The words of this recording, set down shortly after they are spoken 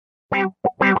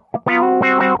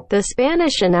The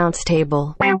Spanish announce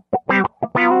table.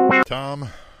 Tom,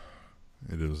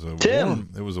 it was a Tim.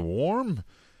 warm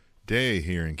day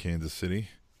here in Kansas City.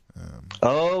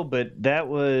 But that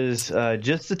was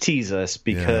just to tease us,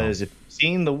 because if you've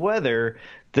seen the weather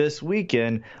this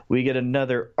weekend, we get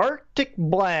another Arctic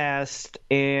blast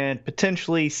and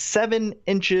potentially 7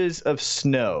 inches of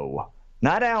snow.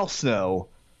 Not owl snow,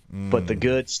 but the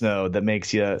good snow that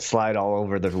makes you slide all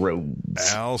over the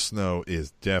roads. Owl snow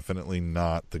is definitely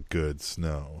not the good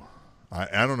snow.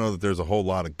 I don't know that there's a whole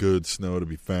lot of good snow to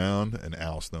be found, and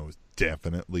owl snow is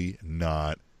definitely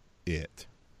not it.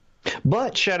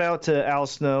 But shout out to Al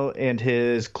Snow and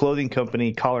his clothing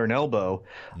company, Collar and Elbow.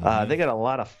 They got a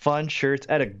lot of fun shirts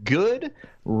at a good,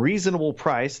 reasonable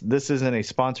price. This isn't a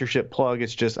sponsorship plug.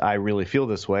 It's just I really feel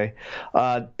this way.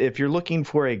 If you're looking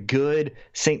for a good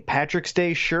St. Patrick's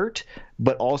Day shirt,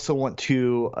 but also want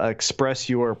to express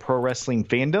your pro wrestling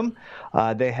fandom,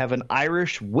 they have an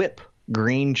Irish Whip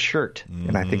green shirt,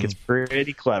 and I think it's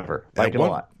pretty clever. Like it a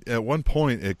lot. At one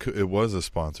point, it was a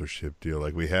sponsorship deal.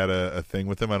 Like we had a thing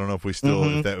with them. I don't know if we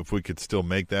still if we could still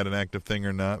make that an active thing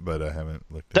or not, but I haven't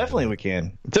looked. Definitely, we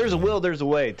can. If there's a will, there's a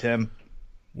way, Tim.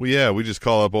 Well, we just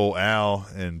call up old Al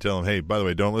and tell him, hey, by the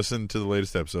way, don't listen to the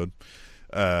latest episode.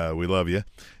 We love you,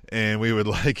 and we would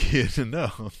like you to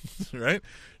know, right?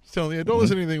 Just tell him, don't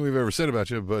listen to anything we've ever said about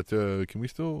you, but can we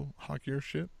still hawk your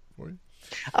shit for you?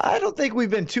 I don't think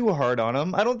we've been too hard on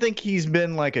him. I don't think he's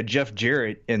been like a Jeff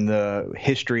Jarrett in the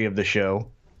history of the show.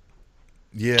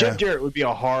 Yeah, Jeff Jarrett would be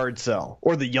a hard sell,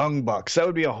 or the Young Bucks. That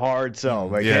would be a hard sell.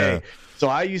 Like, hey, so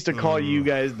I used to call you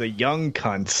guys the young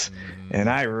cunts, and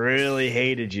I really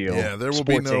hated you. Yeah, there will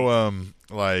be no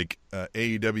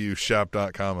AEW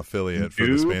shop.com affiliate for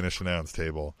the Spanish announce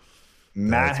table.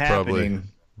 Not happening.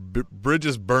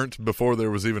 Bridges burnt before there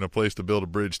was even a place to build a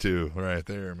bridge to. Right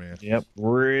there, man. Yep,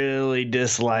 really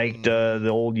disliked the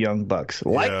old Young Bucks.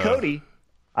 Like Cody.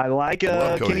 I like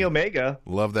Kenny Omega.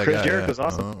 Love that Chris guy. Chris Jericho's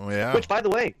awesome. Which, by the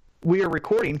way, we are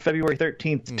recording February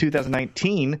 13th,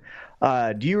 2019.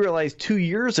 Do you realize 2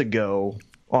 years ago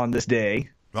on this day?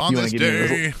 On this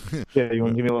day. You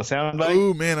want to give me a little sound bite?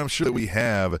 Oh, man, I'm sure that we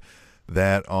have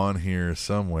that on here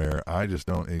somewhere. I just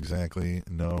don't exactly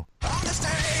know.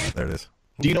 There it is.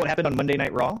 Do you know what happened on Monday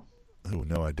Night Raw? Oh,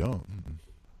 no, I don't.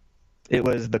 It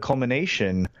was the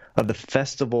culmination of the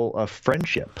Festival of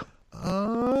Friendship.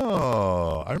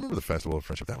 Oh, I remember the Festival of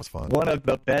Friendship. That was fun. One of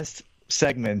the best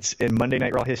segments in Monday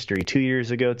Night Raw history 2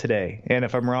 years ago today. And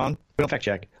if I'm wrong, we don't fact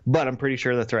check, but I'm pretty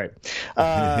sure that's right.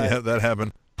 Yeah, that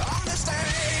happened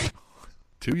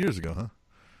 2 years ago, huh?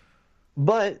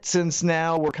 But since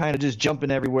now we're kind of just jumping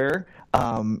everywhere,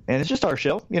 and it's just our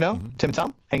show, Tim and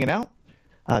Tom hanging out.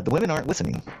 The women aren't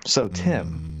listening. So,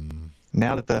 Tim,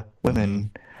 now that the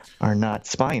women are not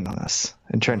spying on us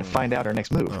and trying to find out our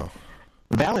next move,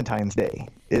 Valentine's Day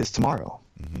is tomorrow.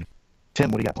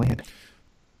 Tim, what do you got planned?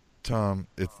 Tom,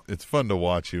 it's fun to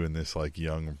watch you in this like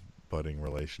young budding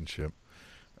relationship.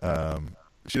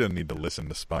 She doesn't need to listen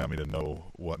to spy on me to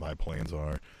know what my plans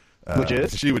are. Which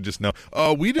is? She would just know.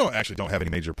 Oh, we don't have any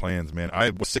major plans, man. I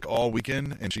was sick all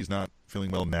weekend, and she's not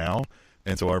feeling well now.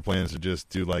 And so our plan is to just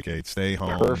do like a stay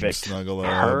home, snuggle up.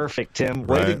 Perfect, Tim.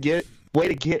 Way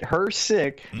to get her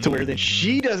sick to where then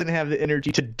she doesn't have the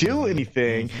energy to do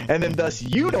anything, and then thus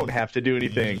you don't have to do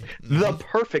anything. The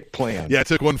perfect plan. Yeah, I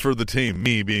took one for the team,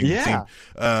 me being the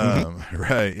team.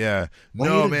 Right, yeah.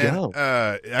 No, man.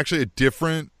 Actually, a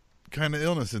different kind of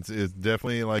illness. It's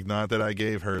definitely like not that I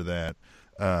gave her that.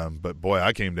 But boy,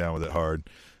 I came down with it hard.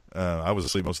 I was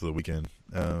asleep most of the weekend.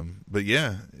 But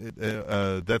yeah,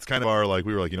 that's kind of our, like,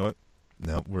 we were like, you know what?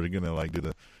 No, we're going to like do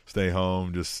the stay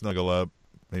home, just snuggle up,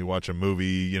 maybe watch a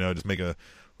movie, just make a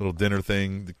little dinner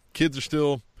thing. The kids are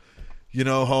still,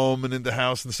 home and in the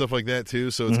house and stuff like that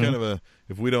too. So it's kind of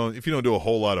if you don't do a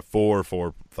whole lot of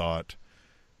forethought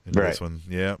in this one.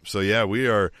 Yeah. So yeah, we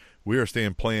are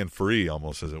staying plan free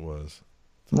almost as it was.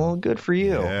 Well, good for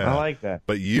you. Yeah. I like that.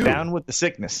 But you down with the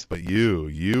sickness. But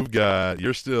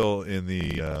you're still in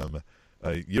the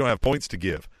you don't have points to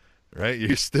give, right?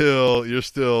 You're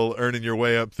still earning your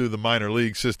way up through the minor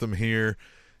league system here.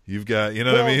 You've got, what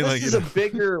I mean? This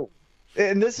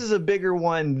is a bigger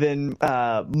one than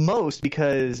most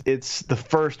because it's the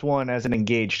first one as an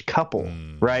engaged couple,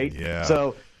 right? Yeah.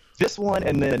 So this one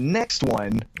and the next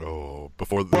one. Oh,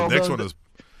 before the next one is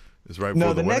right before the wedding.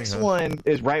 No, the next one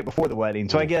is right before the wedding.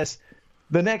 So I guess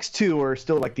the next two are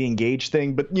still like the engaged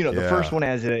thing, but the first one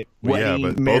has a wedding.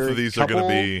 Yeah, but both of these couple. are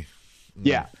going to be.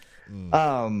 Yeah.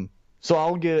 So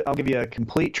I'll give you a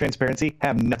complete transparency.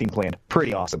 Have nothing planned.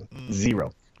 Pretty awesome.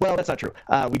 Zero. Well, that's not true.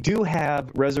 We do have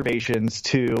reservations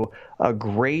to a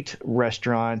great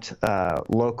restaurant,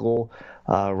 local,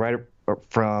 right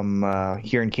from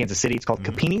here in Kansas City. It's called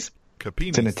Capini's.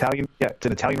 Capini's. It's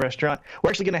an Italian restaurant.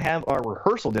 We're actually going to have our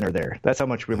rehearsal dinner there. That's how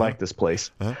much we like this place.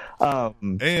 And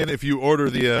if you order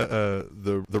the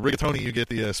rigatoni, you get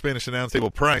the Spanish announce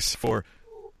table price for.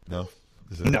 No.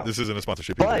 This isn't a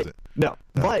sponsorship either, is it? No,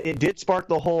 but it did spark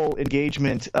the whole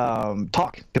engagement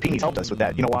talk. Capini's helped us with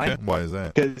that. You know why? Okay. Why is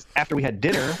that? Because after we had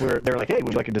dinner, they were like, hey,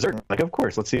 would you like a dessert? I'm like, of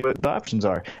course. Let's see what the options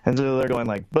are. And so they're going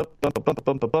like, bump, bump, bump,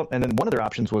 bump, bump, bump. And then one of their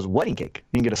options was wedding cake.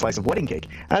 You can get a slice of wedding cake.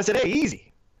 And I said, hey,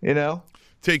 easy. You know?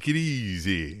 Take it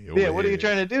easy. Yeah, what are you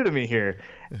trying to do to me here?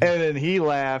 And then he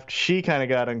laughed. She kind of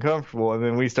got uncomfortable. And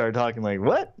then we started talking like,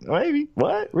 what? Maybe?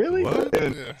 What? Really? What?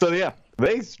 So, yeah,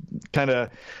 they kind of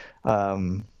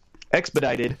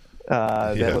expedited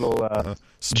that little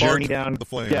journey down the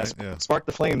flame. Yes, sparked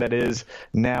the flame that is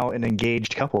now an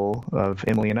engaged couple of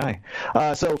Emily and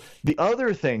I. So the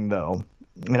other thing, though,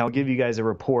 and I'll give you guys a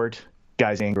report,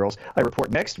 guys and girls, I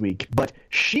report next week, but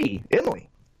Emily,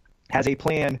 has a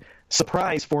planned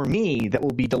surprise for me that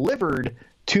will be delivered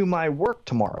to my work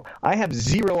tomorrow. I have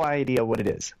zero idea what it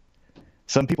is.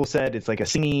 Some people said it's like a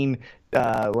singing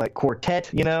like quartet,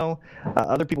 you know.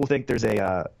 Other people think there's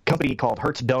a company called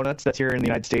Hertz Donuts that's here in the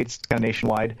United States, kind of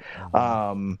nationwide,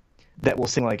 that will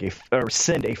sing or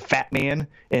send a fat man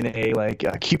in a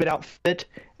Cupid outfit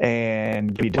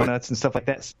and give you donuts and stuff like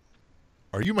that.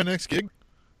 Are you my next gig?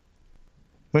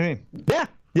 What do you mean? Yeah.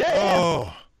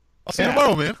 Oh, I'll see you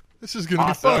tomorrow, man. This is gonna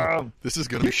be fun. This is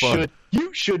gonna be fun.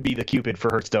 You should be the Cupid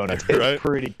for Hertz Donuts. It's right?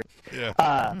 Pretty great.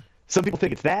 Yeah. Some people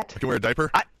think it's that. I can wear a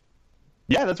diaper?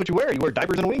 Yeah, that's what you wear. You wear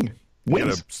diapers and wings.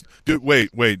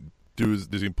 Wait. Does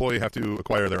the employee have to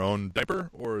acquire their own diaper,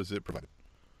 or is it provided?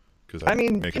 Because if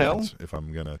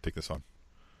I'm going to take this on.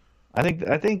 I think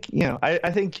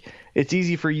I think it's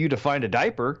easy for you to find a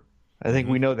diaper. I think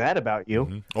we know that about you.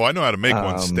 Mm-hmm. Oh, I know how to make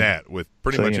one stat with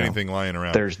pretty much anything lying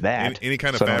around. There's that. Any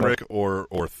kind of fabric or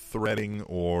threading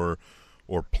or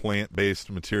plant-based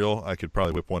material, I could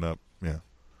probably whip one up. Yeah.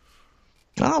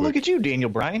 Oh, look at you, Daniel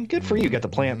Bryan. Good for you. Got the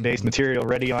plant-based material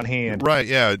ready on hand. Right,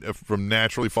 yeah, from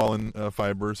naturally fallen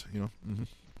fibers, you know. Mm-hmm.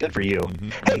 Good for you. Mm-hmm.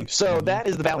 Hey, so that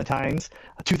is the Valentine's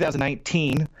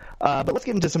 2019. But let's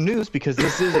get into some news because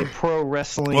this is a pro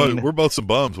wrestling. Well, we're both some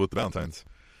bums with the Valentine's.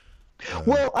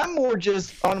 Well, I'm more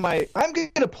just on I'm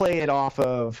going to play it off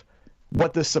of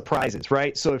what the surprise is,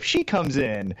 right? So if she comes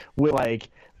in with like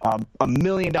 $1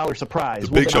 million surprise,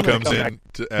 the Big Show comes in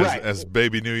as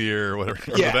Baby New Year or whatever.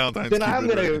 Yeah. Or the Valentine's. Then I'm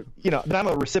gonna, then I'm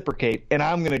gonna reciprocate, and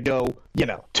I'm gonna go,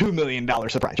 $2 million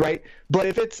surprise, right? But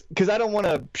if it's because I don't want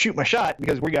to shoot my shot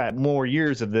because we got more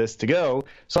years of this to go,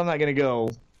 so I'm not gonna go,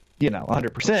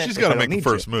 100%. She's got to make the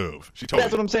first move.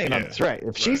 That's what I'm saying on this, right?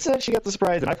 If she said she got the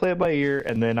surprise, and I play it by ear,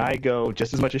 and then I go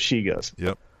just as much as she goes.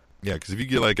 Yep. Yeah, because if you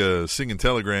get like a singing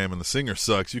telegram and the singer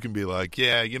sucks, you can be like,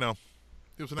 it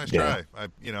was a nice try. I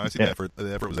see the effort.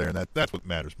 The effort was there, and that's what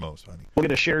matters most, honey. We'll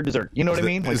get a shared dessert. You know what I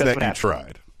mean? Is that you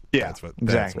tried? Yeah,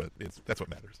 exactly. That's what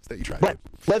matters. It's that you tried. But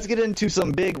let's get into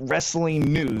some big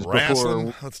wrestling news.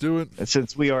 Let's do it.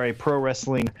 Since we are a pro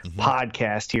wrestling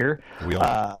podcast here, we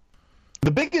are. The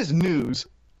biggest news.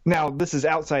 Now, this is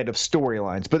outside of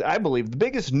storylines, but I believe the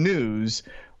biggest news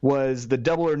was the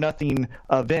Double or Nothing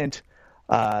event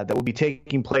that will be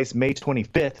taking place May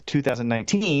 25th,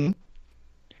 2019.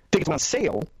 Tickets went on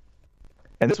sale,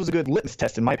 and this was a good litmus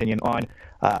test, in my opinion, on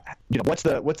what's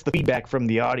the feedback from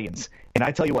the audience. And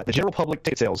I tell you what, the general public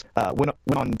ticket sales went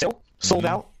on sale, sold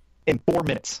out in 4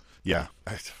 minutes. Yeah.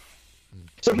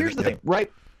 So here's the thing,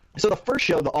 right? So the first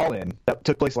show, the All In, that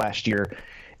took place last year,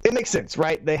 it makes sense,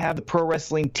 right? They have the Pro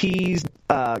Wrestling Tees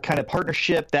kind of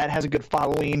partnership that has a good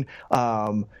following.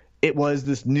 It was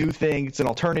this new thing. It's an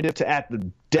alternative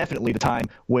to definitely the time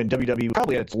when WWE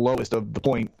probably at its lowest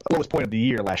point of the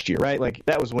year last year, right? Like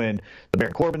that was when the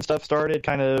Baron Corbin stuff started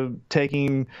kind of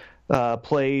taking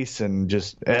place and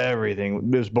just everything.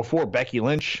 It was before Becky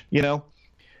Lynch,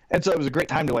 and so it was a great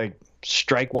time to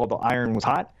strike while the iron was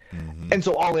hot. Mm-hmm. And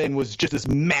so All In was just this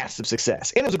massive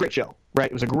success, and it was a great show, right?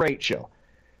 It was a great show.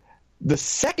 The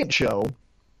second show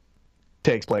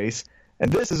takes place.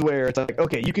 And this is where it's like,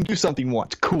 okay, you can do something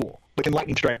once, cool, but can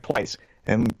lightning strike twice?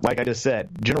 And like I just said,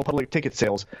 general public ticket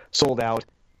sales sold out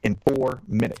in 4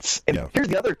 minutes. And here's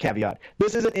the other caveat.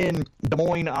 This isn't in Des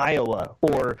Moines, Iowa,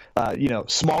 or,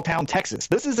 small town Texas.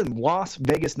 This is in Las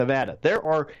Vegas, Nevada. There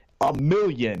are a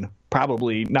million,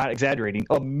 probably not exaggerating,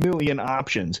 a million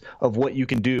options of what you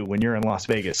can do when you're in Las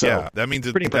Vegas. So that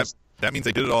means pretty impressive. That means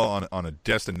they did it all on a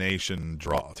destination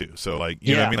draw, too. So,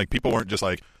 you know what I mean? Like, people weren't just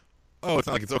like, oh, it's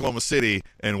not like it's Oklahoma City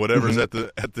and whatever's at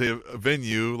the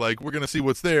venue. Like, we're going to see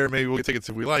what's there. Maybe we'll get tickets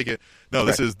if we like it. No,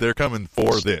 they're coming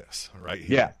for this right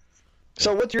here. Yeah.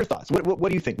 So what's your thoughts? What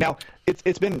do you think? Now,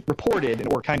 it's been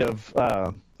reported or kind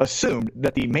of assumed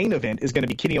that the main event is going to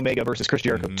be Kenny Omega versus Chris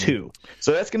Jericho 2.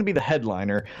 So that's going to be the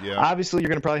headliner. Yeah. Obviously, you're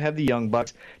going to probably have the Young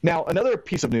Bucks. Now, another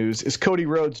piece of news is Cody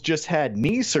Rhodes just had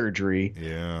knee surgery.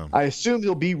 Yeah. I assume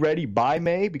he'll be ready by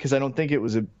May because I don't think it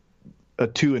was a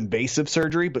too invasive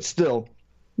surgery, but still,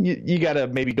 you got to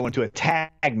maybe go into a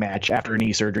tag match after a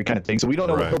knee surgery kind of thing. So we don't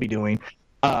know what he'll be doing.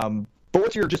 But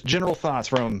what's your just general thoughts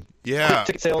from quick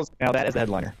ticket sales now that as the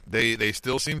headliner? They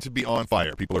still seem to be on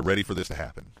fire. People are ready for this to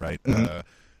happen, right?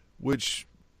 Which,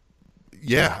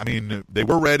 I mean, they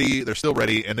were ready. They're still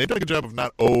ready, and they've done a good job of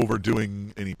not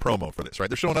overdoing any promo for this, right?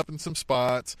 They're showing up in some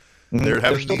spots. They're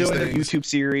still doing their YouTube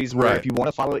series where if you want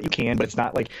to follow it, you can, but it's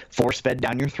not like force-fed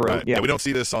down your throat. Right. Yeah, we don't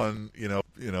see this on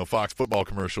Fox football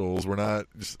commercials. We're not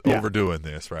just overdoing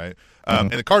this, right?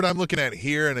 And the card I'm looking at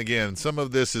here, and again, some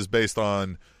of this is based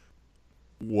on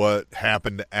what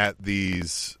happened at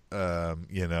these,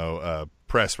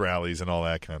 press rallies and all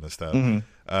that kind of stuff.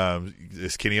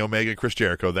 Is Kenny Omega, Chris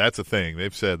Jericho? That's a thing.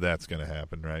 They've said that's going to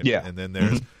happen, right? Yeah. And then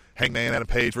there's Hangman Adam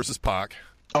Page versus Pac.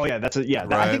 Oh yeah,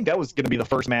 I think that was going to be the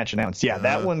first match announced. Yeah,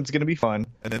 that one's going to be fun.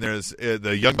 And then there's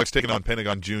the Young Bucks taking on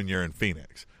Pentagon Jr. and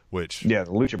Phoenix, which the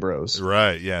Lucha Bros.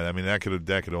 Right. Yeah. I mean that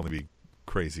could only be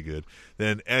crazy good.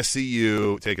 Then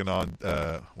SCU taking on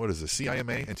what is this?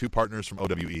 CIMA and 2 partners from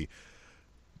OWE.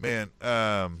 Man,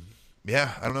 I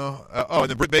don't know. And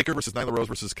then Britt Baker versus Nyla Rose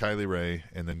versus Kylie Ray,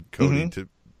 and then Cody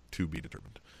to be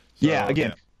determined.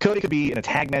 So, Cody could be in a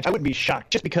tag match. I wouldn't be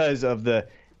shocked just because of the,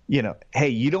 hey,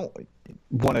 you don't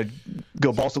want to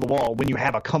go balls to the wall when you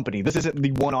have a company. This isn't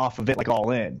the one-off event like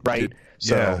All In, right?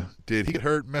 Did he get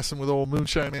hurt messing with old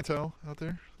Moonshine Mantel out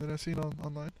there that I've seen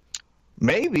online?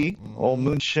 Maybe. Old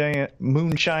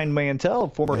Moonshine Mantel,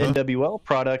 former NWL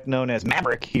product known as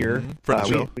Maverick here.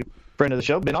 Friend of the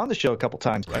show, been on the show a couple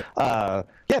times. Right.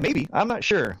 Maybe. I'm not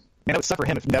sure. Man, it would suck for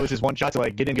him if that was his one shot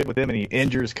to get in good with him and he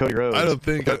injures Cody Rhodes. I don't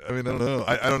think. I don't know.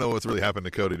 I don't know what's really happened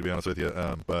to Cody, to be honest with you.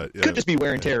 But could just be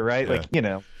wear and tear, right?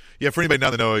 Yeah, for anybody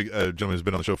not to know, a gentleman who's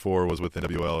been on the show before was with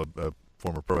NWL, a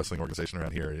former pro wrestling organization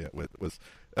around here. Yeah, it was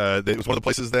one of the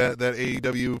places that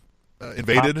AEW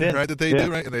invaded, right? That they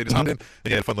do, right? And they just hopped in. And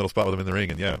he had a fun little spot with him in the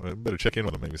ring. And better check in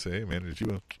with him. Maybe say, hey man, did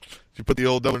you put the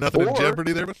old Double or Nothing in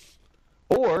jeopardy there?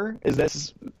 Or is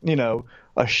this,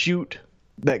 a shoot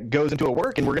that goes into a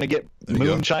work and we're going to get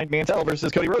Moonshine Mantel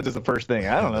versus Cody Rhodes as the first thing?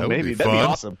 I don't know. Maybe that'd be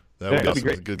awesome. That'd be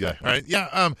great. He's a good guy. All right.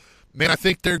 Yeah. Man, I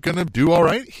think they're going to do all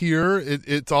right here.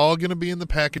 It's all going to be in the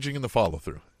packaging and the follow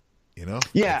through.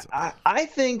 Yeah, I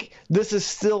think this is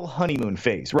still honeymoon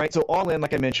phase, right? So All In,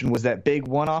 like I mentioned, was that big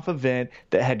one-off event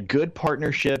that had good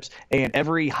partnerships, and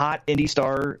every hot indie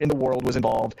star in the world was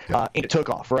involved, and it took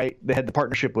off, right? They had the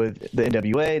partnership with the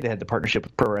NWA, they had the partnership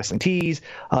with Pro Wrestling Tees,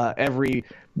 every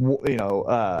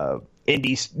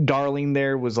indie darling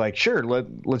there was like, sure,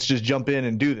 let's just jump in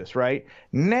and do this, right?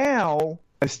 Now,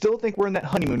 I still think we're in that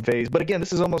honeymoon phase, but again,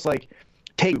 this is almost like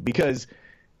take because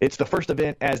it's the first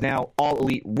event as now All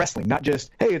Elite Wrestling, not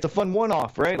just, hey, it's a fun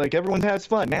one-off, right? Like, everyone has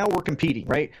fun. Now we're competing,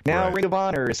 right? Now Ring of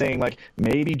Honor is saying,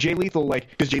 maybe Jay Lethal,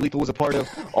 because Jay Lethal was a part of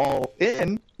All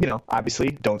In,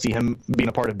 obviously don't see him being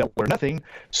a part of Double or Nothing.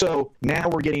 So now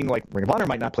we're getting, Ring of Honor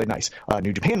might not play nice.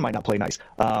 New Japan might not play nice.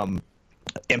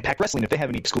 Impact Wrestling, if they have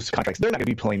any exclusive contracts, they're not going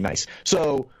to be playing nice.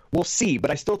 So we'll see.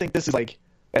 But I still think this is,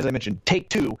 as I mentioned, take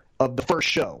 2 of the first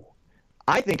show.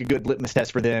 I think a good litmus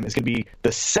test for them is going to be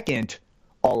the second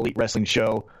All Elite Wrestling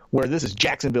show, where this is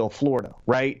Jacksonville, Florida,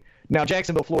 right? Now,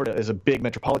 Jacksonville, Florida is a big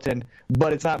metropolitan,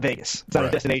 but it's not Vegas. It's not a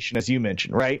destination, as you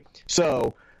mentioned, right?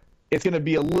 So it's going to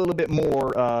be a little bit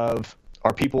more of,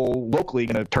 are people locally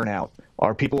going to turn out?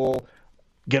 Are people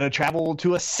going to travel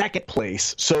to a second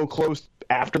place so close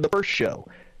after the first show?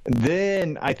 And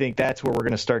then I think that's where we're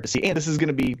going to start to see, and this is going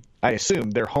to be, I assume,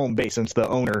 their home base, since the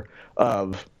owner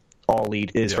of All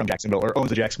Elite is from Jacksonville, or owns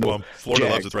the Jacksonville. Well, Florida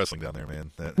loves its wrestling down there,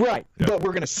 man. Right, but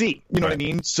we're going to see. You know what I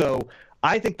mean? So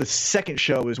I think the second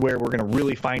show is where we're going to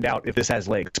really find out if this has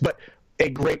legs. But a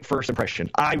great first impression.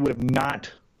 I would have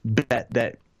not bet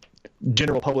that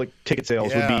general public ticket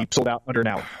sales would be sold out under an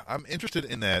hour. I'm interested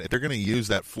in that. If they're going to use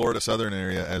that Florida southern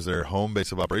area as their home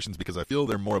base of operations, because I feel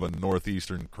they're more of a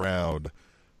northeastern crowd.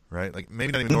 Right,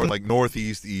 maybe not even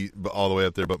northeast, all the way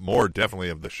up there, but more definitely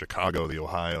of the Chicago, the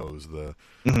Ohio's, the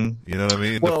you know what I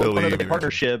mean. Well, the Philly, one of the big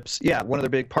partnerships, one of the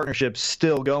big partnerships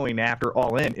still going after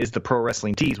All In is the Pro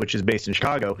Wrestling Tees, which is based in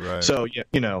Chicago. Right. So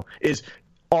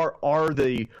are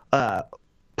the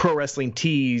Pro Wrestling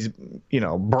Tees,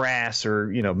 brass or,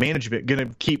 management going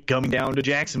to keep coming down to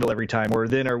Jacksonville every time? Or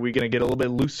then are we going to get a little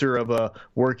bit looser of a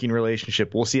working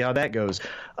relationship? We'll see how that goes.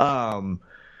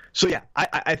 So, yeah,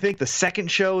 I think the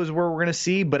second show is where we're going to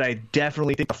see, but I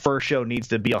definitely think the first show needs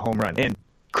to be a home run. And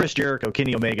Chris Jericho,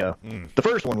 Kenny Omega, the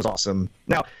first one was awesome.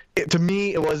 Now, to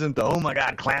me, it wasn't the, oh, my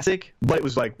God, classic, but it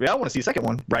was like, yeah, I want to see a second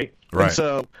one, right? And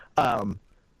so I'm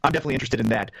definitely interested in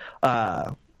that.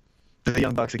 The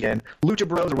Young Bucks again. Lucha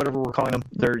Bros, or whatever we're calling them.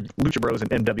 They're Lucha Bros and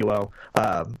NWO.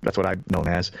 That's what I know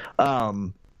them as.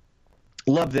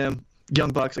 Love them.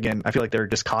 Young Bucks, again, I feel like they're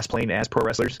just cosplaying as pro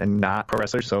wrestlers and not pro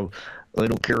wrestlers, so I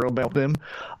don't care about them.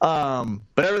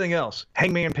 But everything else,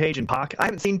 Hangman Page and Pac. I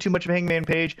haven't seen too much of Hangman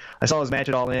Page. I saw his match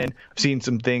at All In. I've seen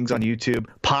some things on YouTube.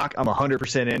 Pac, I'm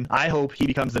 100% in. I hope he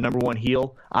becomes the number one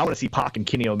heel. I want to see Pac and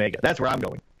Kenny Omega. That's where I'm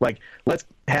going. Like, let's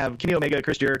have Kenny Omega,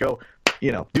 Chris Jericho,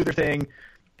 do their thing,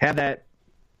 have that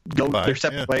go their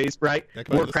separate ways, right?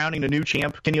 We're crowning a new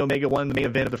champ. Kenny Omega won the main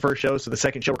event of the first show, so the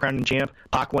second show we're crowning champ.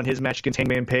 Pac won his match against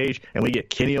Hangman Page, and we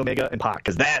get Kenny Omega and Pac,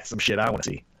 because that's some shit I want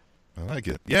to see. I like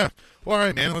it. Yeah. Well, all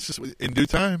right, man. Let's just, in due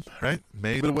time, right?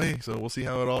 May it away. So we'll see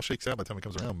how it all shakes out by the time it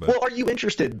comes around. But. Well, are you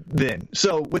interested then?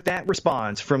 So with that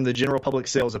response from the general public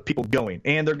sales of people going,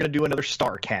 and they're going to do another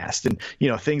star cast and,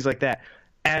 things like that.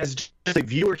 As just a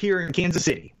viewer here in Kansas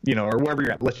City, or wherever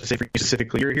you're at, let's just say for you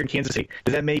specifically, you're here in Kansas City.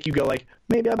 Does that make you go like,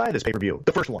 maybe I buy this pay-per-view,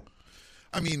 the first one?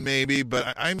 I mean, maybe,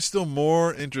 but I'm still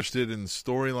more interested in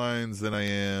storylines than I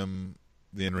am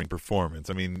the in-ring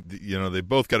performance. I mean, they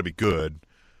both got to be good,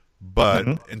 but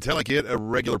until I get a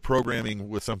regular programming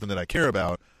with something that I care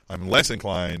about, I'm less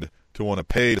inclined to want to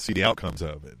pay to see the outcomes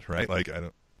of it, right? Like,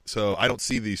 I don't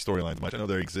see these storylines much. I know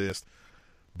they exist,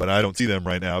 but I don't see them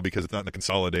right now because it's not in a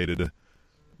consolidated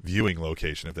viewing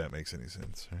location, if that makes any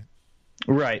sense, right?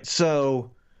 Right. So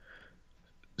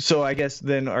I guess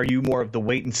then, are you more of the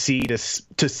wait and see to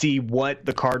see what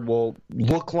the card will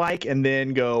look like, and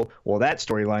then go, well, that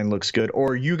storyline looks good, or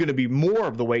are you going to be more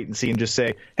of the wait and see and just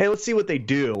say, hey, let's see what they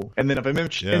do, and then if I'm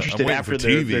interested after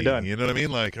they're done, you know what I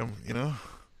mean? Like,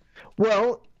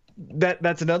 Well,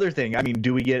 that's another thing. I mean,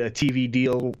 do we get a TV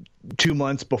deal 2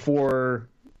 months before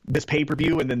this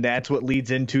pay-per-view, and then that's what leads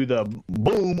into the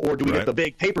boom, or do we get the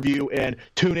big pay-per-view and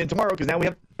tune in tomorrow because now we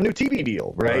have a new TV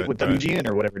deal, right? With WGN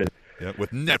or whatever it is. Yeah,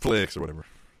 with Netflix or whatever.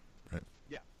 Right.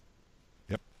 Yeah.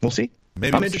 Yep. We'll see.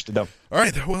 Maybe I'm interested, though. All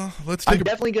right, well, I'm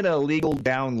definitely going to legal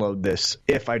download this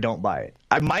if I don't buy it.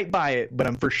 I might buy it, but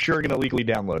I'm for sure going to legally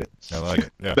download it. I like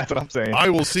it. Yeah. That's what I'm saying. I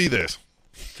will see this.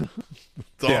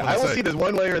 I will see this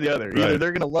one way or the other. Either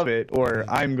they're going to love it, or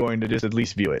I'm going to just at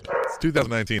least view it. It's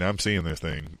 2019. I'm seeing this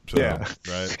thing. So, yeah.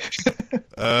 Right.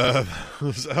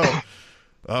 So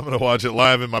I'm going to watch it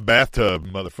live in my bathtub,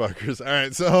 motherfuckers. All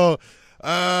right. So,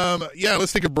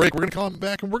 let's take a break. We're going to come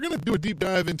back, and we're going to do a deep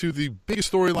dive into the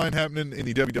biggest storyline happening in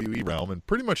the WWE realm, and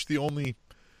pretty much the only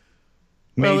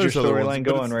major storyline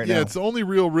going right now. Yeah, it's the only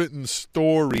real written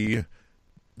story.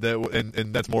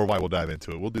 And that's more why we'll dive into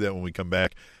it. We'll do that when we come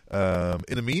back.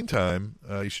 In the meantime,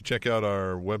 you should check out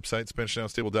our website,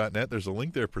 SpanishAnnounceTable.net. There's a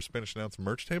link there for Spanish Announce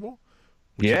merch table.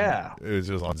 Yeah.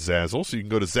 It's on Zazzle. So you can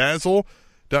go to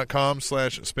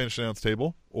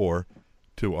Zazzle.com/SpanishAnnounceTable or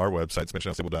to our website,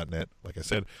 SpanishAnnounceTable.net, like I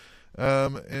said,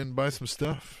 and buy some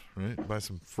stuff, right? Buy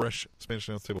some fresh Spanish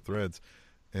Announce Table threads.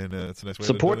 And it's a nice way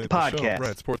support to the podcast.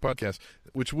 Right, support the podcast,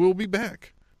 which will be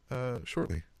back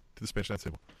shortly to the Spanish Announce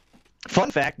Table.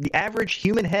 Fun fact, the average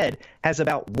human head has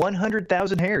about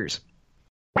 100,000 hairs.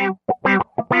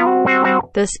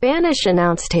 The Spanish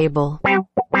Announce Table.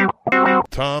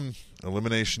 Tom,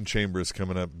 Elimination Chamber is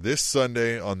coming up this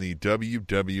Sunday on the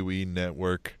WWE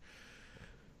Network.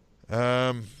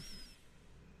 I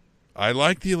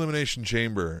like the Elimination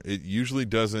Chamber. It usually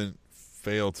doesn't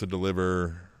fail to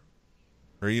deliver,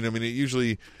 or it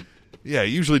usually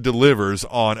delivers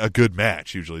on a good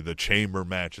match, usually the Chamber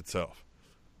match itself.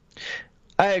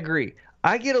 I agree.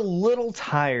 I get a little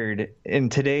tired in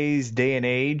today's day and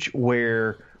age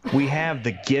where we have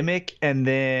the gimmick and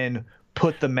then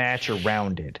put the match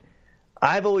around it.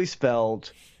 I've always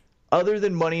felt, other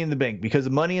than Money in the Bank, because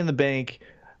Money in the Bank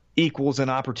equals an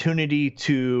opportunity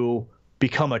to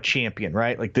become a champion,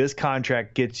 right? Like, this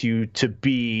contract gets you to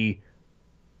be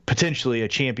potentially a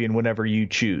champion whenever you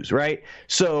choose, right?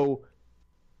 So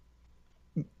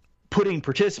putting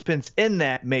participants in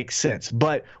that makes sense.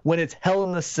 But when it's Hell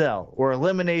in a Cell or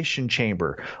Elimination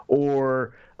Chamber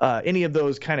or any of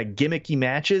those kind of gimmicky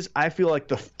matches, I feel like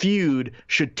the feud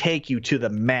should take you to the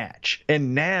match.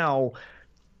 And now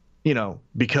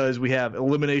because we have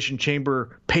Elimination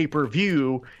Chamber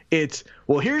pay-per-view, it's,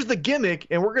 well, here's the gimmick,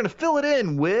 and we're going to fill it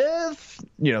in with,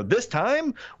 this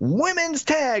time, women's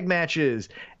tag matches.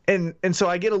 And so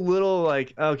I get a little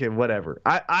like, okay, whatever.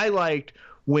 I liked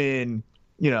when,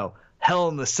 Hell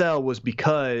in the Cell was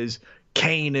because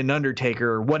Kane and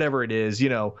Undertaker, or whatever it is,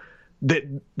 that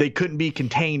they couldn't be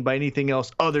contained by anything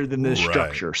else other than this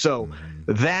structure. So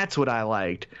that's what I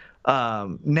liked.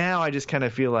 Now I just kind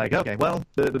of feel like, okay, well,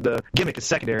 the gimmick is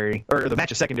secondary, or the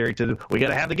match is secondary to we got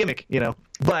to have the gimmick,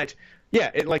 But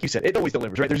yeah, like you said, it always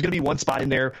delivers, right? There's going to be one spot in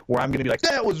there where I'm going to be like,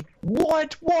 that was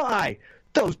what? Why?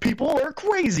 Those people are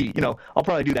crazy. I'll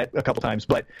probably do that a couple times,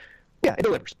 but yeah, it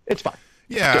delivers. It's fine.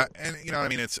 Yeah, and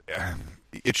it's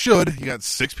it should. You got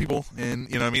 6 people,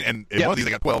 and and in one of these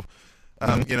they got 12.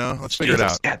 Let's figure it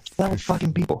out. Yeah, 12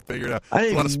 fucking people. Figure it out.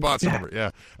 A lot of spots. Yeah.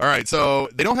 Yeah. All right. So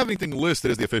they don't have anything listed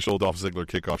as the official Dolph Ziggler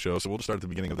kickoff show. So we'll just start at the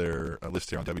beginning of their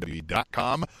list here on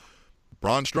WWE.com.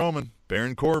 Braun Strowman,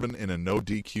 Baron Corbin in a no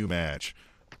DQ match.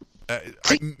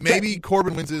 Maybe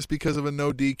Corbin wins this because of a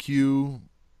no DQ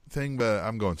thing, but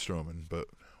I'm going Strowman. But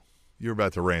you're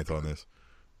about to rant on this.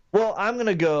 Well, I'm going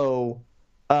to go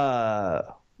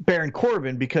Baron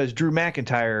Corbin because Drew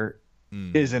McIntyre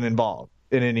isn't involved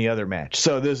in any other match.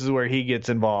 So this is where he gets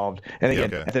involved. And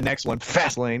again, at the next one,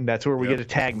 Fastlane, that's where we get a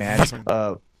tag match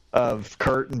of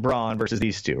Kurt and Braun versus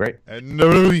these two, right? And no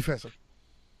Fastlane.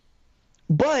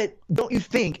 But don't you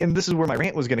think, and this is where my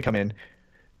rant was going to come in,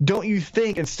 don't you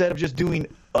think instead of just doing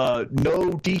a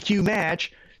no DQ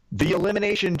match, the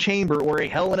Elimination Chamber or a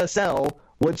Hell in a Cell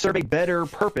would serve a better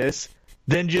purpose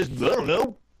than just, I don't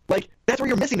know, like, that's where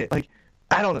you're missing it. Like,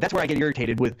 I don't know. That's where I get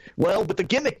irritated with, well, but the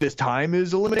gimmick this time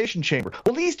is Elimination Chamber.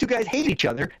 Well, these two guys hate each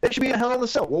other. That should be a Hell in a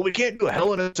Cell. Well, we can't do a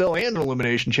Hell in a Cell and an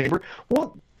Elimination Chamber.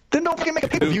 Well, then don't fucking make a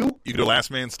pay-per-view. You could do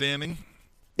Last Man Standing.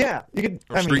 Yeah. You could.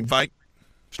 Or Street Fight.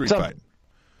 Street Fight.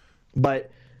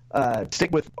 But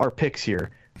stick with our picks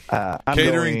here.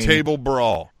 Catering Table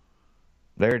Brawl.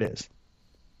 There it is.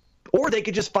 Or they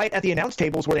could just fight at the announce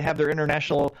tables where they have their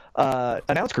international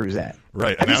announce crews at.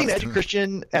 Right. Have you seen Edge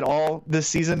Christian at all this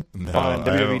season? No, on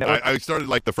WWE Network? I started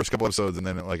like the first couple episodes and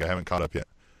then I haven't caught up yet.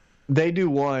 They do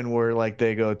one where like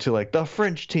they go to like the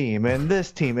French team and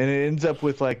this team, and it ends up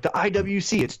with like the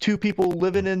IWC. It's 2 people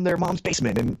living in their mom's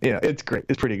basement, and it's great.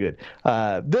 It's pretty good.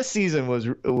 This season was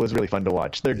really fun to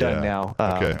watch. They're done now.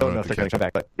 Okay. Don't know if they're going to come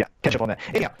back, but yeah, catch up on that.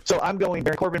 Anyhow, so I'm going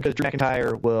Baron Corbin because Drew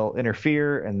McIntyre will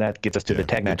interfere, and that gets us to the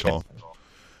tag match. All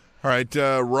right,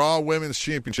 Raw Women's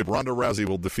Championship. Ronda Rousey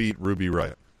will defeat Ruby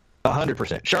Riott.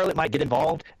 100%. Charlotte might get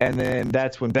involved, and then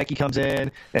that's when Becky comes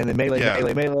in, and then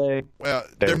melee. Well,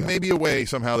 there may be a way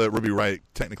somehow that Ruby Riott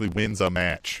technically wins a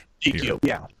match. DQ,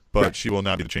 yeah. But she will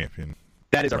not be the champion.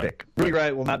 That is our pick. Ruby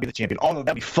Riott will not be the champion. Although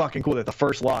that'd be fucking cool that the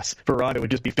first loss for Ronda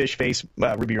would just be fish face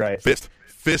Ruby Riott.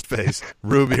 Fist face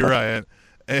Ruby Riott.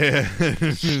 And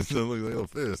just a little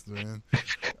fist, man.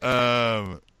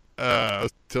 I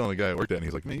was telling the guy at work that, and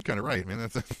he's like, man, you're kind of right, man.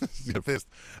 That's a fist.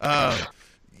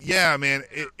 Yeah, man,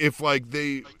 if like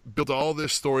they built all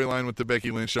this storyline with the Becky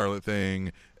Lynch Charlotte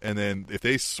thing, and then if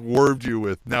they swerved you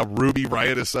with now Ruby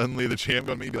Riott is suddenly the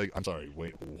champion, maybe like, I'm sorry,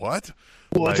 wait, what?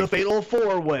 Well, it's a fatal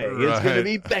 4-way. Right. It's going to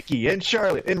be Becky and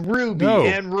Charlotte and Ruby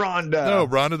and Ronda. No,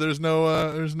 Ronda, there's no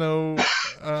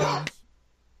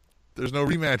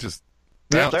rematches.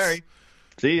 Yeah, sorry.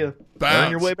 See ya. Bounce.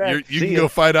 On your way back. You can go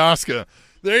fight Asuka.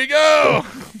 There you go.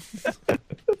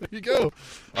 There you go.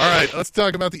 All right, let's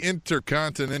talk about the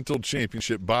Intercontinental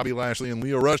Championship. Bobby Lashley and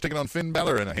Lio Rush taking on Finn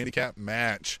Balor in a handicap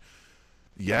match.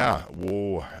 Yeah,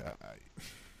 whoa.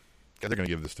 They're going to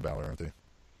give this to Balor, aren't they?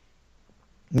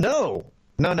 No,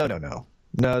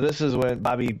 this is when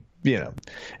Bobby,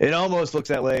 it almost looks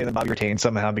that way, and then Bobby retains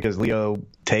somehow because Lio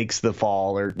takes the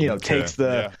fall or, takes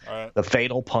the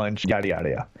fatal punch, yada, yada,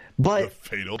 yada. But the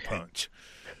fatal punch.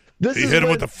 He hit him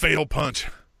with the fatal punch.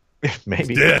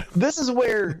 Maybe. He's dead. This is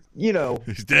where,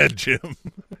 He's dead, Jim.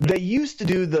 They used to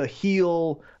do the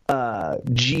heel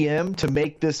GM to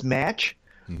make this match,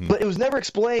 but it was never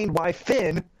explained why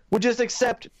Finn would just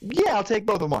accept, I'll take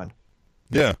both of them on.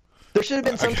 Yeah. There should have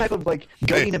been some type of,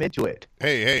 guiding him into it.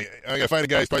 Hey, I got to find a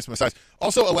guy who's twice my size.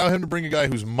 Also, allow him to bring a guy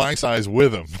who's my size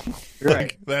with him.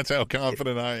 Right. That's how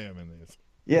confident I am in this.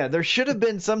 Yeah, there should have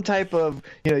been some type of,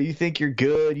 you think you're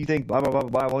good, you think blah, blah, blah,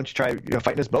 blah, why don't you try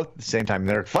fighting us both at the same time? And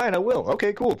they're fine, I will.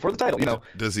 Okay, cool, for the title,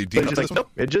 Does he deem up this one? Nope,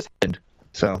 it just happened.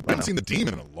 So, I haven't seen the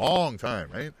Demon in a long time,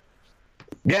 right?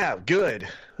 Yeah, good.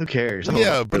 Who cares?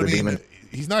 But I mean,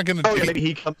 he's not going to... Oh, yeah, maybe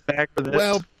he comes back for this.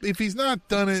 Well, if he's not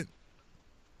done it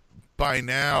by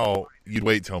now, you'd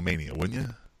wait till Mania, wouldn't you?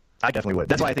 I definitely would.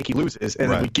 That's why I think he loses,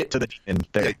 and then we get to the demon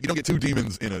there. Yeah, you don't get two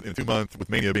demons in a 2 month with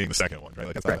Mania being the second one, right?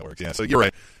 Like that's not how that works. Yeah, so you're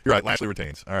right. You're right. Lashley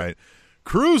retains. All right.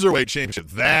 Cruiserweight Championship.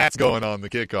 That's going on the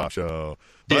kickoff show.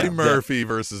 Buddy Murphy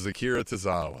versus Akira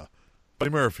Tozawa.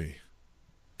 Buddy Murphy.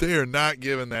 They are not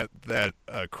giving that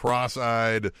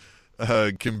cross-eyed,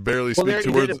 can barely speak two words.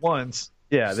 They did it once.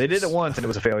 Yeah, they did it once, and it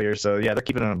was a failure. So, yeah, they're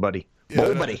keeping it on Buddy.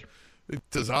 Yeah, Buddy.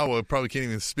 Tozawa probably can't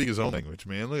even speak his own language,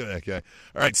 man. Look at that guy.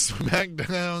 All right,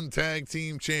 SmackDown Tag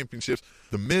Team Championships.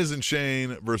 The Miz and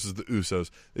Shane versus the Usos.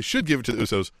 They should give it to the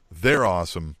Usos. They're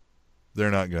awesome.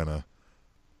 They're not gonna.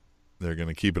 They're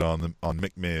gonna keep it on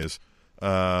McMiz.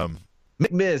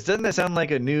 McMiz, doesn't that sound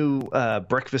like a new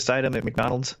breakfast item at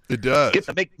McDonald's? It does. Get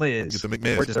the McMiz. Get the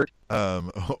McMiz. Or dessert.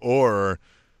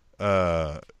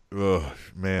 Oh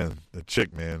man, the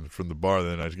chick man from the bar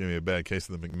then I just gave me a bad case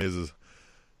of the McMizzes.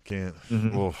 Can't.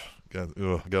 Got a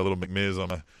little McMiz on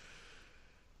my.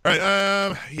 All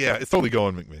right. Yeah, it's totally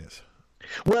going McMiz.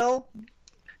 Well,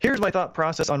 here's my thought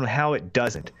process on how it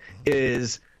doesn't.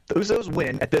 Is the Usos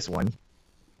win at this one,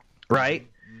 right?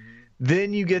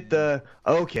 Then you get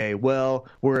okay, well,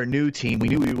 we're a new team. We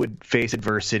knew we would face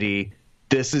adversity.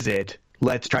 This is it.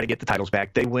 Let's try to get the titles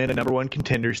back. They win a number one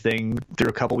contenders thing through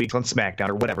a couple weeks on SmackDown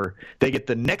or whatever. They get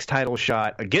the next title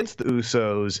shot against the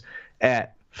Usos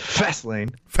at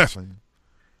Fastlane.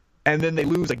 And then they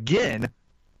lose again.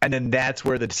 And then that's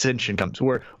where the dissension comes,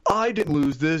 where I didn't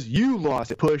lose this, you lost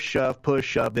it. Push, shove.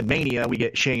 Then Mania, we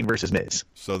get Shane versus Miz.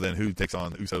 So then who takes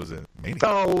on the Usos in Mania?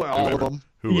 Oh, all of them.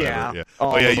 Whoever, yeah.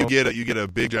 Oh, yeah, you get a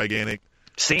big, gigantic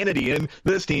Sanity in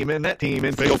this team and that team.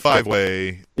 And fatal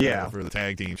 5-way for the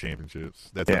Tag Team Championships.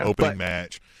 That's an opening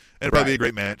match. And it'll probably be a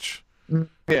great match. Yeah,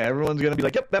 everyone's going to be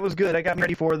like, yep, that was good. I got me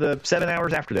ready for the 7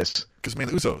 hours after this. Because, man,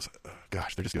 the Usos,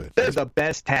 gosh, they're just good. They're the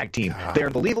best tag team. God. They're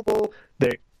believable.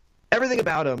 Everything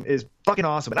about them is fucking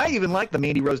awesome. And I even like the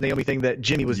Mandy Rose Naomi thing that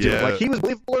Jimmy was doing. Like, he was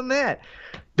believable in that.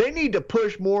 They need to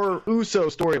push more Uso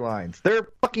storylines. They're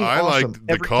fucking awesome. I liked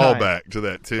the callback to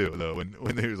that, too, though.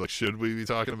 When he was like, should we be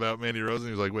talking about Mandy Rose? And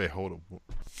he was like, wait, hold on.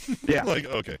 Yeah. Like,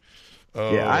 okay.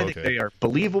 I think they are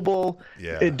believable.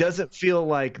 Yeah. It doesn't feel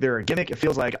like they're a gimmick. It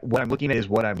feels like what I'm looking at is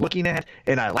what I'm looking at,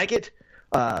 and I like it.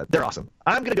 They're awesome.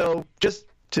 I'm going to go, just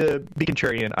to be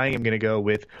contrarian, I am going to go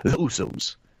with the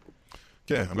Usos.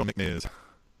 Okay, I'm going to McMiz.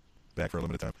 Back for a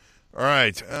limited time. All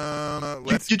right.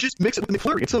 You just mix it with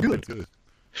McFlurry. It's so good. It's good.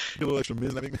 Get a little extra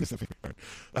Miz. All right.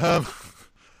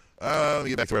 Let me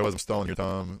get back to where I was. I'm stalling here,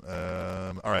 Tom.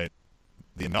 All right.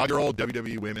 The inaugural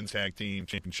WWE Women's Tag Team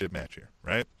Championship match here,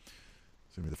 right?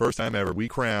 It's going to be the first time ever we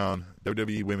crown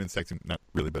WWE Women's Tag Team. Not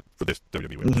really, but for this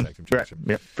WWE Women's Tag Team Championship.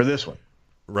 Right. Yeah, for this one.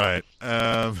 Right.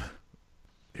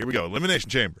 Here we go. Elimination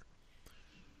Chamber.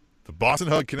 The Boston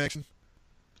Hug Connection.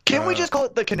 Can we just call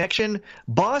it the Connection?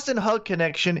 Boston Hug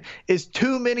Connection is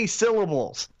too many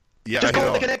syllables. Yeah, just call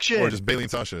it the Connection. Or just Bailey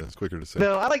and Sasha. It's quicker to say.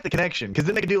 No, I like the Connection because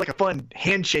then they can do like a fun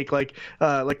handshake, like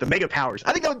the Mega Powers.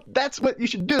 I think that's what you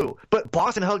should do. But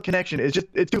Boston Hug Connection is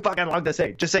it's too fucking long to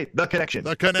say. Just say the Connection.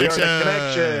 The Connection.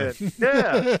 The Connection.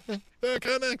 Yeah. The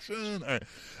Connection. All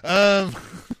right.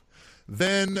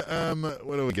 Then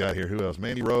what do we got here? Who else?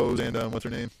 Mandy Rose and what's her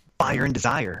name? Fire and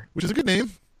Desire, which is a good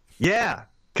name. Yeah,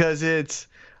 because it's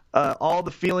all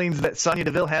the feelings that Sonya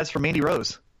Deville has for Mandy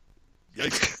Rose.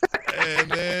 Yikes.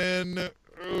 And then,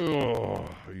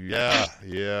 yeah.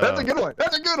 That's a good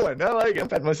one. I like it. I'm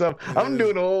patting myself. I'm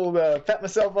doing an old pat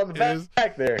myself on the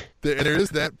back there. There is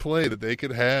that play that they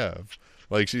could have.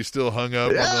 Like, she's still hung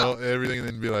up on everything and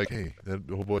then be like, hey, that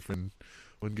whole boyfriend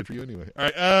wasn't good for you anyway. All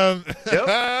right.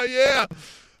 Yep. Yeah.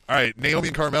 All right. Naomi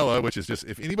and Carmella, which is just,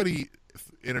 if anybody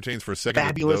entertains for a second,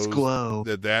 fabulous glow.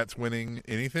 That's winning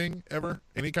anything ever?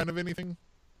 Any kind of anything?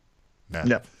 Nah.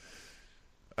 No.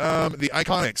 The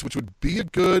Iconics, which would be a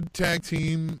good tag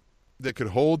team that could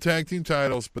hold tag team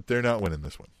titles, but they're not winning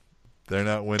this one. They're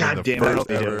not winning the first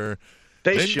ever.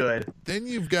 They should. Then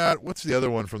you've got, what's the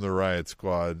other one from the Riot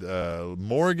Squad?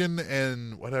 Morgan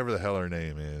and whatever the hell her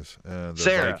name is. The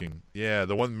Sarah. Viking. Yeah,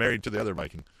 the one married to the other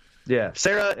Viking. Yeah,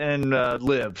 Sarah and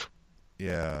Liv.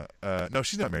 Yeah. No,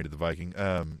 she's not married to the Viking.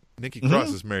 Nikki Cross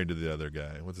is married to the other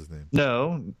guy. What's his name?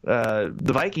 No,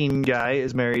 the Viking guy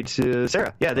is married to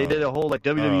Sarah. Yeah, they did a whole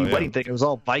WWE wedding thing. It was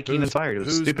all Viking inspired. It was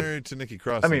who's stupid. Married to Nikki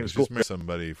Cross? I mean, it was cool. She's married to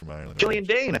somebody from Ireland. Killian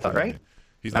Dane, I thought, right?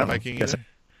 He's not Viking either?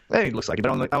 He looks like it,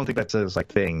 but I don't think that's his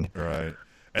thing. Right.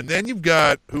 And then you've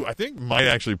got, who I think might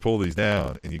actually pull these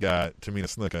down, and you got Tamina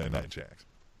Snuka and Nia Jax.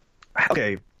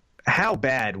 Okay. How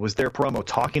bad was their promo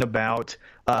talking about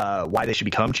why they should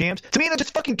become champs? Tamina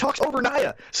just fucking talks over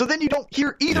Nia, so then you don't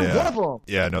hear either one of them.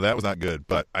 Yeah, no, that was not good.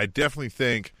 But I definitely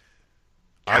think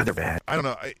they're bad. I don't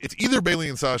know. It's either Bailey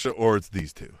and Sasha or it's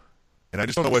these two. And I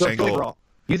just don't know which angle. Wrong.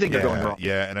 You think they're going wrong?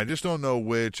 Yeah, and I just don't know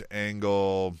which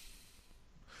angle.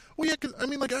 Well, yeah, because, I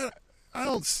mean, like, I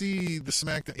don't see the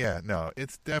SmackDown. Yeah, no,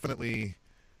 it's definitely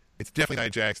Nia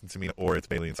Jackson, Tamina, or it's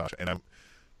Bayley and Sasha. And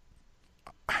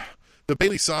the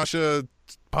Bayley Sasha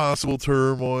possible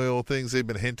turmoil things they've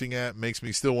been hinting at makes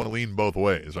me still want to lean both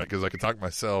ways, right? Because I could talk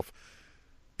myself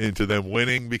into them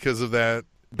winning because of that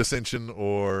dissension,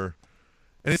 and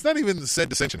it's not even the said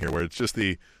dissension here, where it's just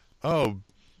Bayley's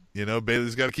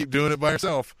got to keep doing it by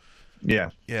herself.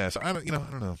 Yeah. Yeah. So I don't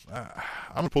know.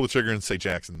 I'm gonna pull the trigger and say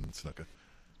Jackson and Snuka.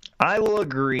 I will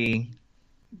agree,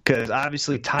 because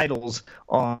obviously titles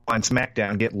on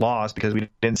SmackDown get lost because we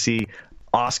didn't see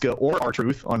Asuka or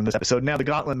R-Truth on this episode. Now the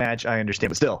Gauntlet match, I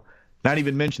understand, but still, not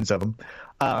even mentions of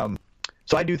them.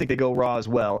 So I do think they go Raw as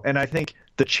well, and I think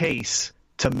the chase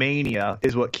to Mania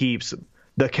is what keeps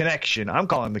the connection. I'm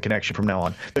calling the connection from now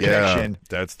on. The connection.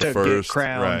 That's the first. Get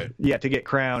crowned, right. Yeah, to get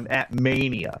crowned at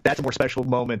Mania. That's a more special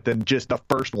moment than just the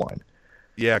first one.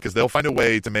 Yeah, because they'll find a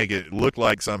way to make it look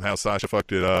like somehow Sasha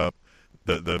fucked it up.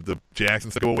 The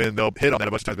Jacksons will win. They'll hit on that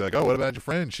a bunch of times. Be like, oh, what about your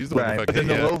friend? She's the one who fucked it. But then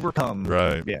they'll overcome.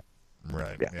 Right. Yeah.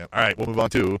 Right. Yeah. All right, we'll move on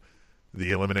to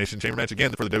the Elimination Chamber match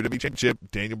again for the WWE Championship.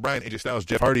 Daniel Bryan, AJ Styles,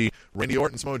 Jeff Hardy, Randy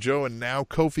Orton, Samoa Joe, and now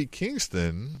Kofi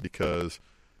Kingston because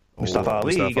Mustafa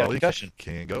Ali got concussion.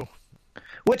 Can't go.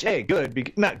 Which, hey,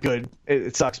 good. Not good.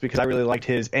 It sucks because I really liked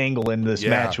his angle in this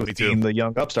match with being the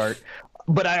young upstart.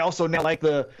 But I also now like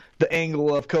the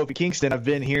angle of Kofi Kingston. I've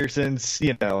been here since,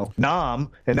 Nam,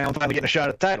 and now I'm finally getting a shot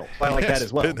at the title. I like that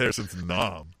as well. He's been there since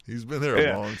Nam. He's been there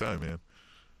a long time, man.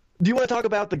 Do you want to talk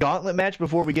about the Gauntlet match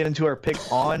before we get into our pick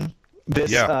on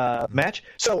this match?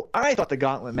 So I thought the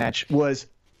Gauntlet match was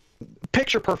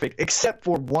picture perfect, except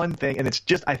for one thing, and it's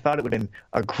just I thought it would have been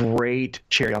a great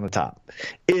cherry on the top.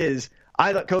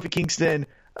 I thought Kofi Kingston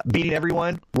beating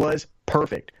everyone was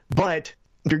perfect. But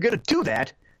if you're going to do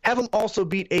that, have him also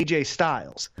beat AJ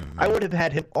Styles. Mm-hmm. I would have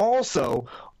had him also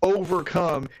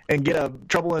overcome and get a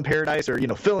Trouble in Paradise or,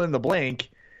 fill in the blank,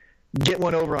 get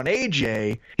one over on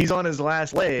AJ. He's on his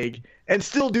last leg and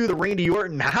still do the Randy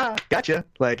Orton. Haha, gotcha.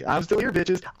 Like, I'm still here,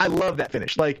 bitches. I love that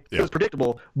finish. Like, It was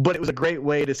predictable, but it was a great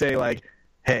way to say, like,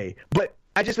 hey. But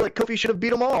I just feel like Kofi should have beat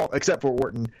them all except for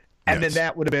Orton. And then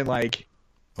that would have been, like,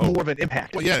 more of an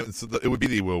impact. Well, yeah, it would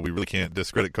be we really can't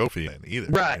discredit Kofi either.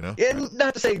 Right. And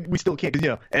not to say we still can't,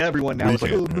 because, everyone now is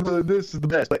like, this is the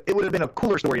best. But it would have been a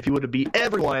cooler story if he would have beat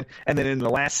everyone, and then in the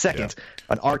last seconds,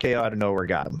 an RKO out of nowhere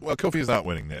got him. Well, Kofi is not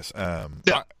winning this. I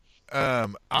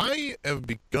have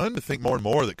begun to think more and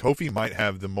more that Kofi might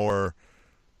have the more...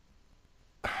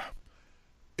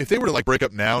 If they were to, break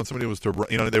up now and somebody was to,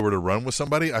 they were to run with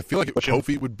somebody, I feel like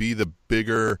Kofi would be the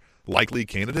bigger likely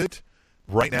candidate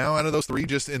right now out of those three,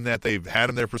 just in that they've had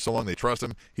him there for so long, they trust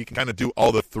him. He can kind of do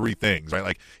all the three things, right?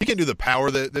 Like, he can do the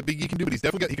power that Big E can do, but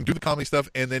he can do the comedy stuff,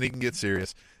 and then he can get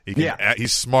serious.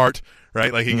 He's smart,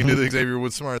 right? Like, he can do the Xavier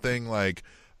Woods smart thing. Like,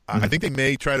 I think they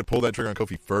may try to pull that trigger on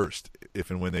Kofi first,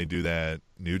 if and when they do that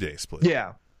New Day split.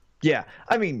 Yeah.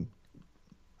 I mean,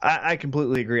 I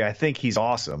completely agree. I think he's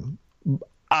awesome.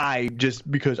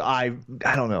 Because I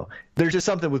don't know. There's just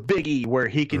something with Big E where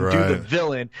he can do the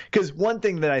villain. Because one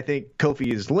thing that I think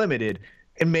Kofi is limited,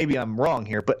 and maybe I'm wrong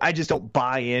here, but I just don't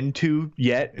buy into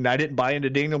yet, and I didn't buy into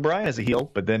Daniel Bryan as a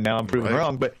heel, but then now I'm proven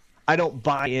wrong, but I don't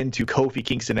buy into Kofi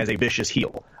Kingston as a vicious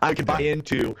heel. I can buy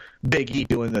into Big E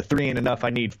doing the 3 ain't enough,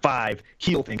 I need 5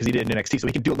 heel thing, because he did in NXT, so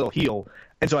he can do a little heel,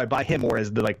 and so I buy him more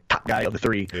as the top guy of the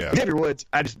 3. Yeah. Xavier Woods,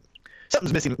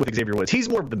 something's missing with Xavier Woods. He's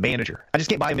more of the manager. I just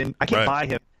can't buy him in. I can't buy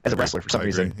him as a wrestler for some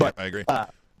reason. But I agree. I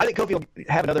think Kofi will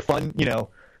have another fun,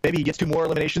 maybe he gets 2 more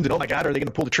eliminations and, oh my God, are they going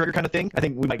to pull the trigger kind of thing? I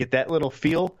think we might get that little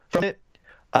feel from it.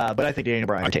 But I think Daniel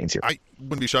Bryan retains here. I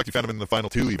wouldn't be shocked if you found him in the final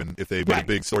 2, even if they made a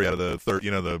big story out of the third,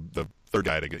 the third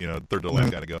guy to get, third to the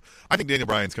last guy to go. I think Daniel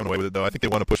Bryan's coming away with it, though. I think they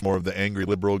want to push more of the angry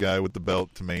liberal guy with the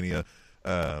belt to Mania.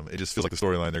 It just feels like the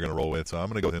storyline they're going to roll with, so I'm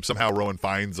going to go with him. Somehow Rowan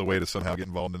finds a way to somehow get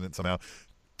involved in it somehow.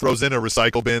 Throws in a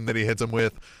recycle bin that he hits him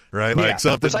with, right? Yeah, like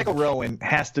something. Recycle Rowan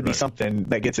has to be something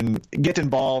that gets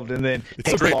involved and then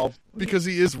takes involved. Because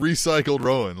he is recycled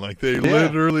Rowan. Like, they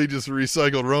literally just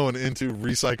recycled Rowan into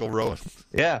recycle Rowan.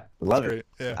 Yeah, love it.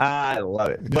 Yeah. I love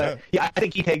it. But I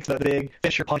think he takes the big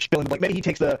finisher punch feeling. Like, maybe he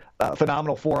takes the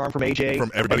phenomenal forearm from AJ.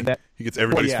 From everybody. He gets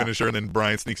everybody's finisher, and then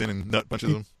Bryan sneaks in and nut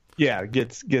punches him. Yeah,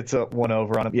 gets one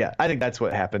over on him. Yeah, I think that's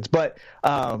what happens. But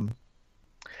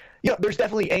there's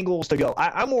definitely angles to go.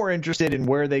 I'm more interested in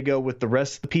where they go with the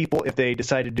rest of the people if they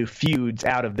decide to do feuds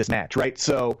out of this match, right?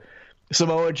 So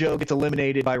Samoa Joe gets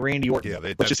eliminated by Randy Orton.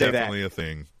 Yeah, that's definitely a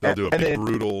thing. They'll do a big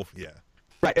brutal,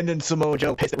 Right, and then Samoa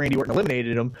Joe, pissed that Randy Orton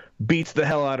eliminated him, beats the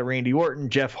hell out of Randy Orton.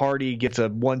 Jeff Hardy gets a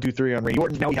 1-2-3 on Randy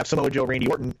Orton. Now we have Samoa Joe, Randy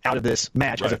Orton out of this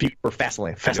match as a feud for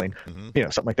Fastlane. Fastlane,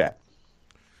 something like that.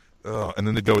 Oh, and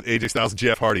then they go with AJ Styles and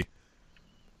Jeff Hardy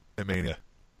at Mania.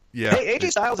 Yeah. Hey,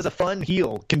 AJ Styles is a fun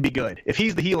heel, can be good. If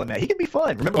he's the heel in that, he can be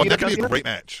fun. Remember, that could be a great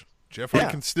match. Jeff Hardy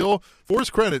can still, for his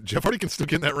credit, Jeff Hardy can still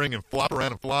get in that ring and flop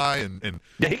around and fly. And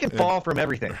he can fall from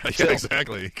everything. Yeah,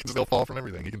 exactly. He can still fall from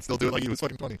everything. He can still do it like he was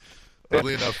fucking 20.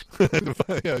 Oddly enough.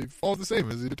 Yeah, he falls the same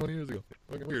as he did 20 years ago.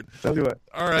 Fucking weird. Don't do it.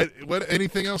 All right.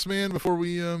 Anything else, man, before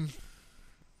we...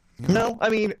 No, I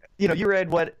mean, you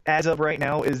read what, as of right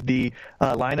now, is the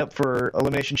lineup for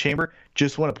Elimination Chamber.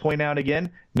 Just want to point out again,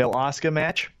 no Asuka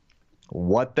match.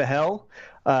 What the hell?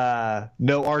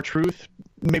 No R-Truth.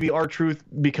 Maybe R-Truth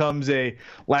becomes a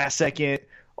last-second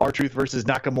R-Truth versus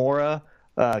Nakamura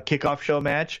kickoff show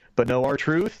match, but no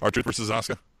R-Truth. R-Truth versus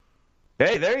Asuka.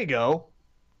 Hey, there you go.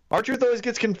 R-Truth always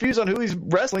gets confused on who he's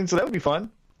wrestling, so that would be fun.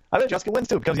 I bet Asuka wins,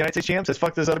 too. Becomes United States champ, says,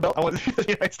 fuck this other belt. I want to be the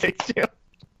United States champ.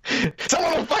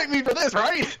 Someone will fight me for this,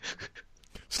 right?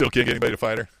 Still can't get anybody to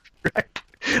fight her. Right.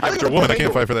 After a woman, I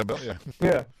can't fight for that belt,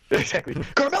 Yeah, exactly.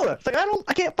 Carmella, it's like,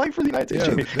 I can't fight for the United States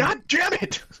champion. God damn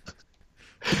it!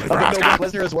 Brock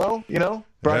Lesnar as well,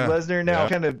 Brock Lesnar now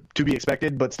kind of to be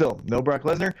expected, but still, no Brock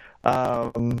Lesnar.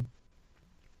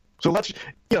 So let's,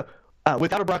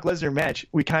 without a Brock Lesnar match,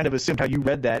 we kind of assumed how you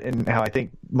read that and how I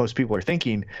think most people are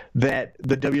thinking that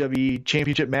the WWE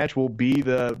Championship match will be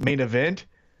the main event.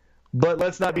 But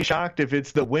let's not be shocked if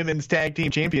it's the Women's Tag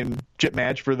Team Championship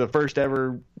match for the first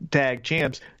ever tag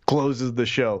champs closes the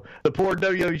show. The poor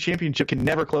WWE Championship can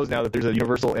never close now that there's a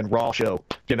Universal and Raw show,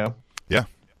 Yeah.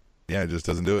 Yeah, it just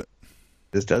doesn't do it.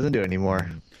 This doesn't do it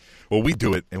anymore. Well, we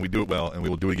do it, and we do it well, and we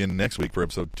will do it again next week for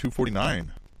episode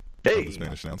 249 of the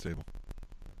Spanish Announce Table.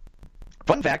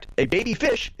 Fun fact, a baby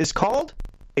fish is called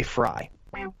a fry.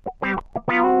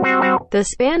 The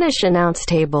Spanish Announce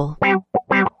Table.